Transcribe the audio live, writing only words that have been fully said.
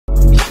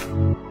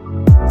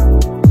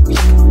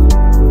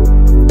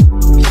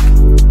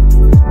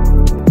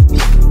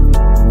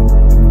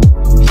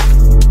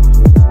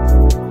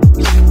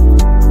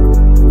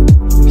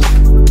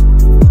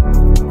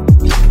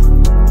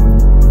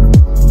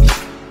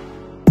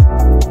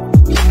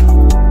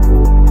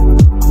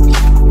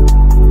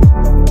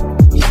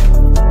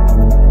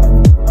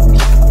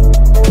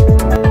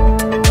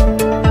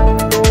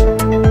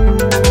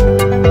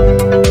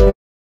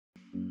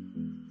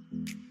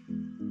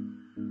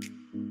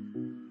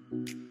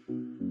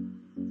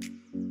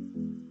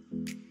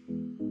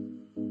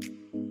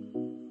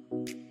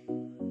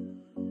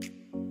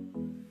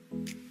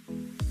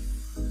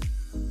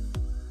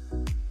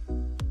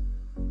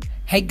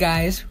Hey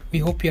guys, we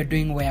hope you're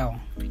doing well.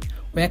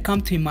 Welcome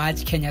to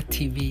Emerge Kenya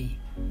TV.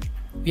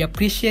 We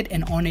appreciate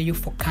and honor you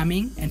for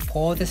coming and for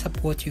all the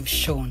support you've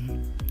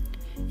shown.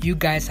 You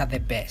guys are the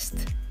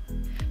best.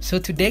 So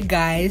today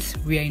guys,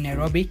 we are in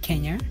Nairobi,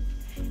 Kenya.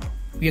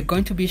 We are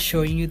going to be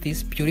showing you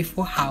this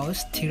beautiful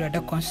house,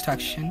 Tirada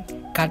Construction,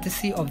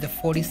 courtesy of the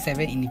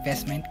 47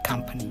 Investment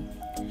Company.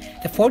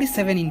 The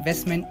 47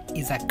 Investment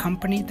is a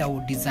company that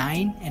will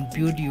design and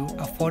build you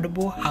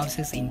affordable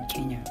houses in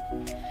Kenya.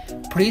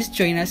 Please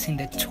join us in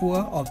the tour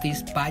of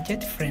this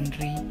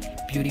budget-friendly,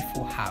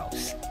 beautiful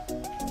house.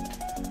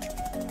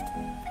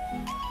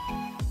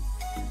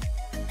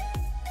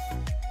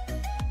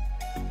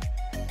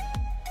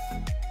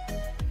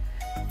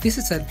 This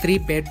is a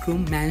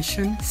 3-bedroom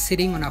mansion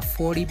sitting on a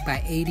 40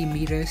 by 80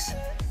 meters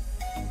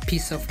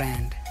piece of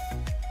land.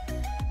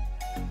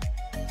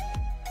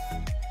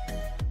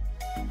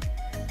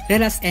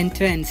 Let us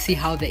enter and see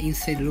how the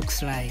inside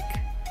looks like.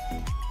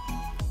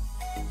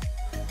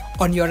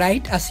 On your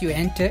right as you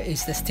enter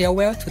is the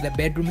stairwell to the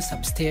bedrooms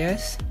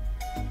upstairs,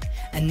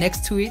 and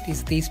next to it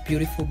is this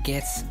beautiful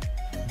guest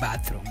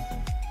bathroom.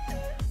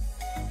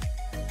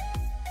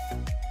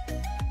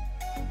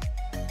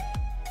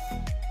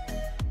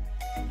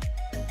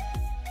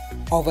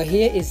 Over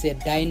here is the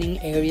dining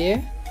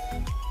area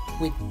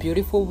with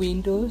beautiful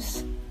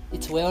windows.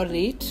 It's well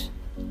lit,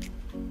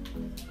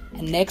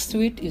 and next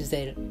to it is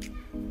the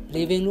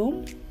living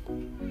room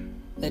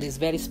that is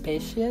very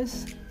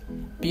spacious,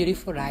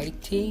 beautiful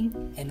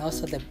lighting, and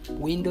also the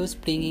windows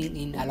bringing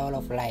in a lot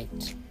of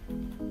light.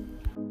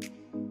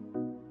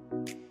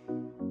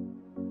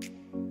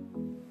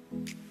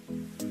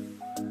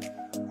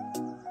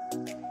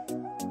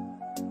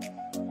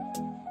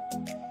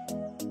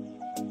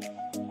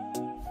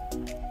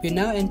 We're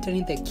now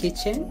entering the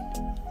kitchen.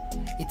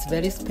 It's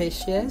very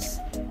spacious,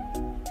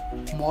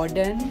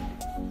 modern,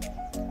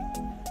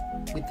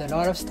 with a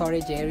lot of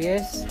storage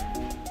areas,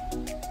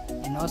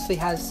 and also it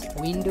has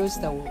windows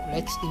that will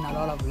let in a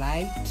lot of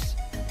light.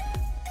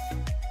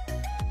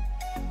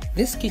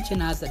 This kitchen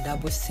has a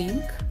double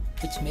sink,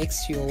 which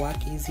makes your work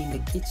easy in the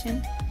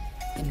kitchen,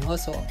 and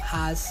also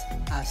has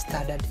a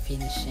standard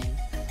finishing.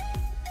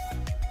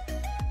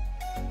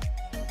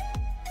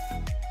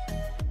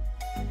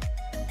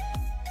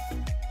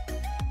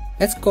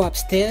 Let's go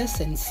upstairs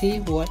and see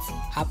what's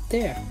up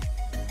there.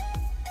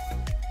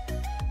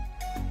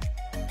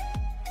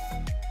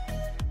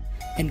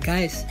 And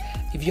guys,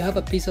 if you have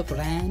a piece of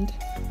land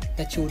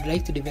that you would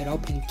like to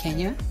develop in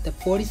Kenya, the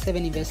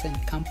 47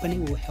 Investment Company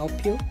will help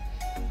you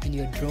in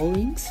your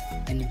drawings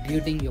and in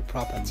building your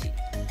property.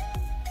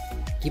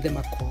 Give them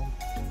a call.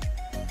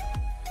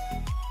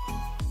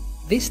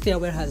 This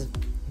stairwell has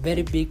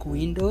very big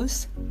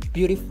windows,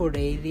 beautiful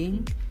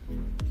railing,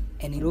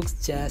 and it looks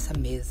just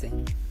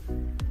amazing.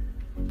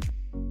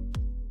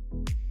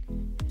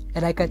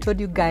 And like I told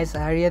you guys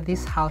earlier,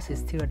 this house is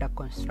still under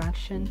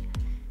construction.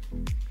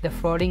 The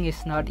flooring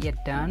is not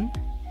yet done,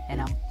 and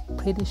I'm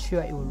pretty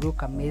sure it will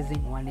look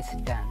amazing when it's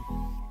done.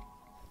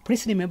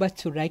 Please remember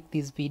to like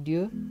this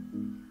video,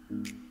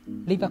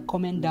 leave a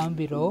comment down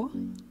below,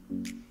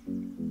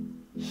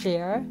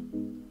 share,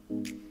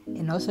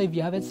 and also if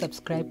you haven't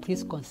subscribed,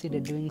 please consider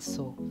doing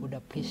so. Would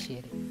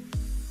appreciate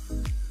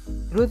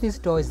it. Through this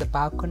door is the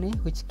balcony,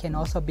 which can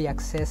also be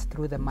accessed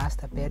through the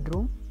master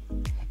bedroom.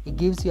 It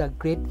gives you a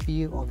great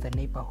view of the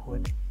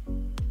neighborhood.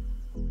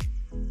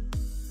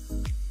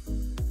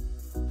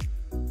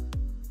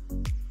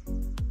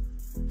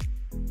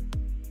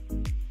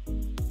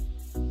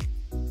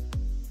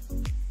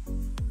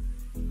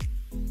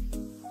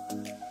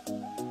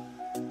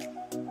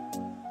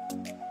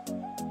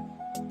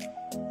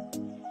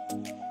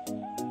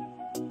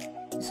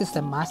 This is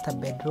the master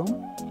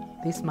bedroom.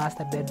 This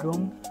master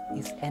bedroom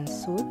is en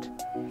suite.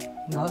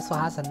 It also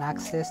has an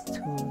access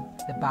to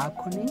the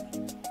balcony.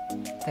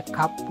 The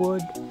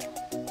cupboard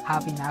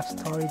have enough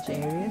storage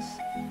areas.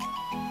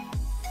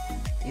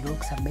 It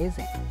looks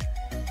amazing.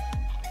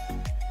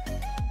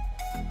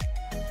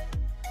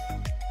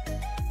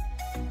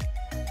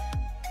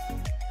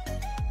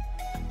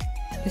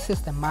 This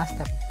is the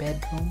master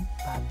bedroom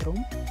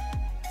bathroom.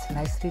 It's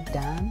nicely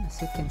done,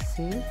 as you can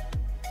see.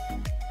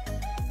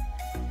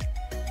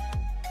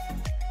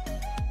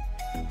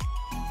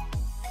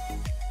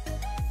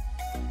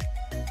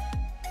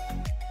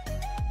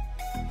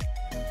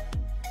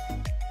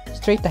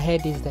 Straight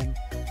ahead is the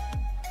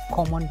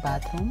common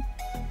bathroom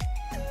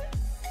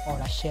or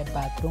a shared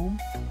bathroom.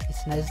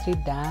 It's nicely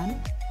done,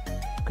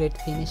 great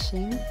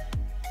finishing,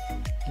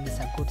 and it's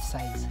a good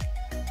size.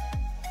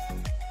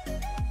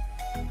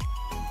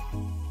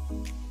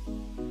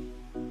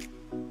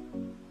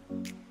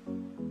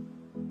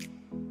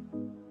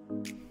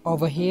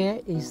 Over here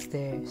is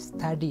the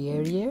study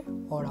area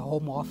or a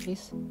home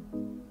office.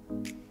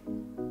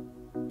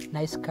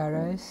 Nice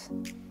colors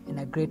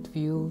and a great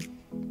view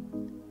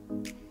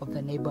of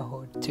the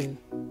neighborhood too.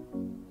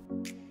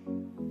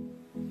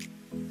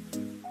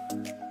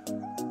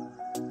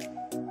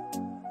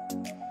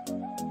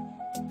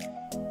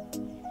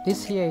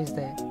 This here is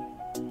the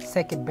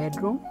second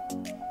bedroom.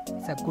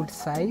 It's a good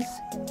size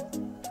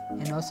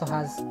and also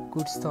has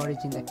good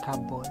storage in the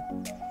cupboard.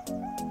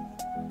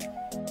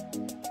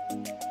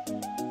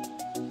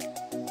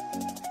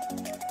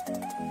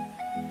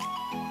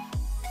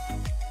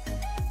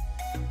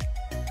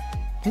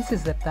 This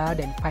is the third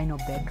and final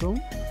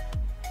bedroom.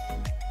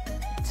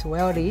 It's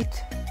well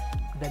lit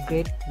with a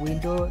great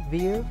window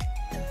view.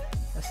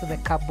 Also the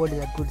cupboard is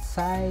a good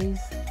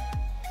size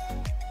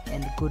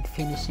and good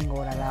finishing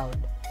all around.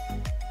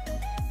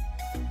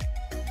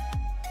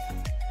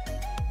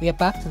 We are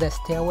back to the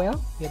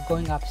stairwell. We are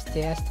going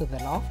upstairs to the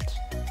loft.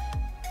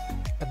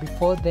 But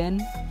before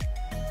then,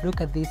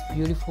 look at these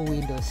beautiful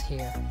windows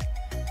here.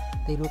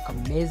 They look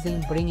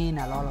amazing, bringing in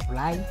a lot of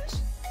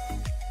light.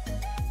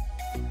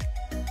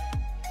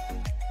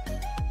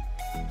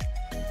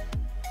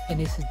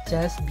 And it's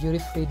just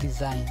beautifully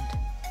designed.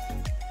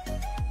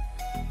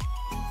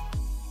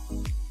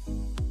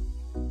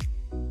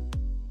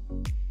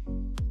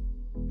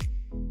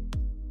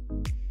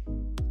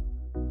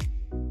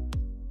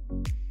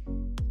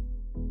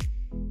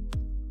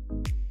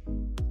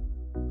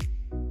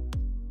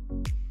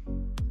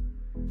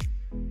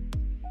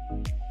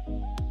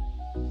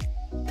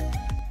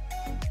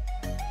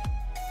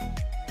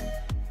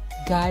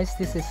 Guys,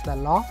 this is the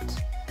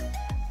loft.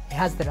 It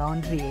has the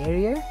laundry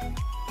area.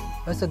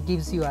 It also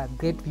gives you a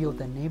great view of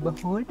the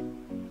neighborhood,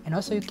 and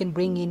also you can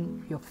bring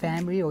in your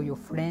family or your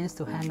friends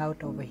to hang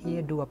out over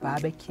here, do a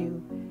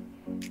barbecue,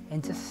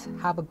 and just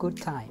have a good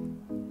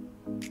time.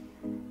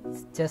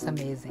 It's just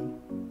amazing.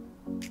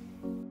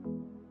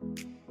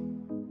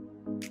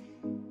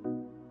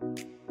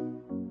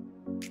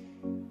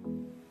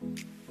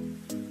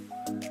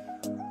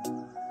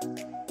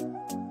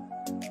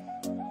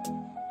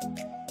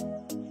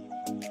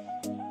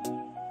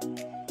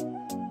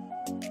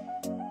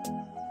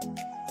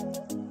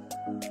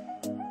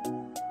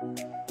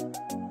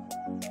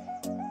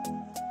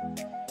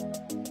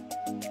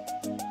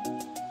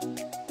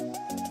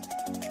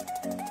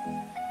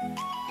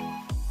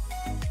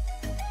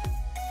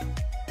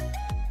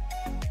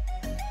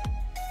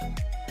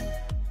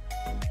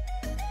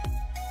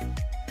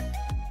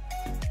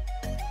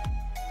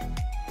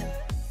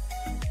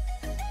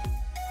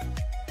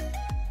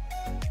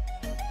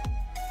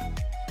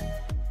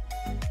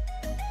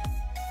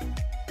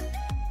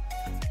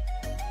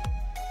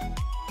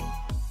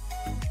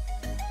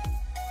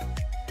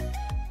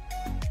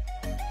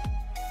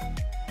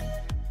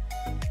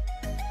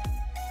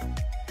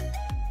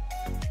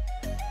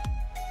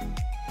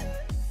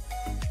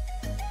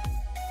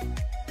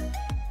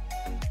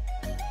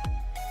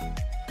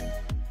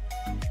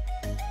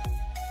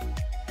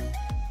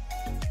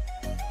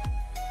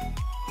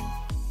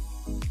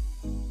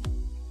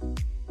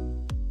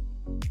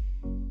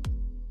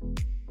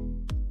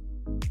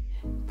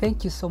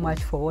 Thank you so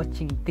much for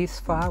watching this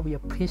far. We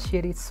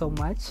appreciate it so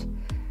much.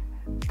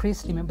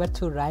 Please remember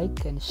to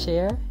like and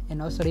share,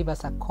 and also leave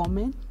us a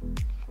comment,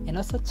 and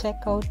also check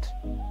out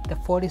the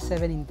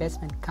 47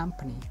 Investment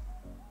Company.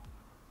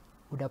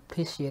 Would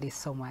appreciate it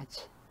so much.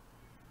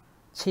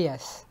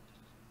 Cheers.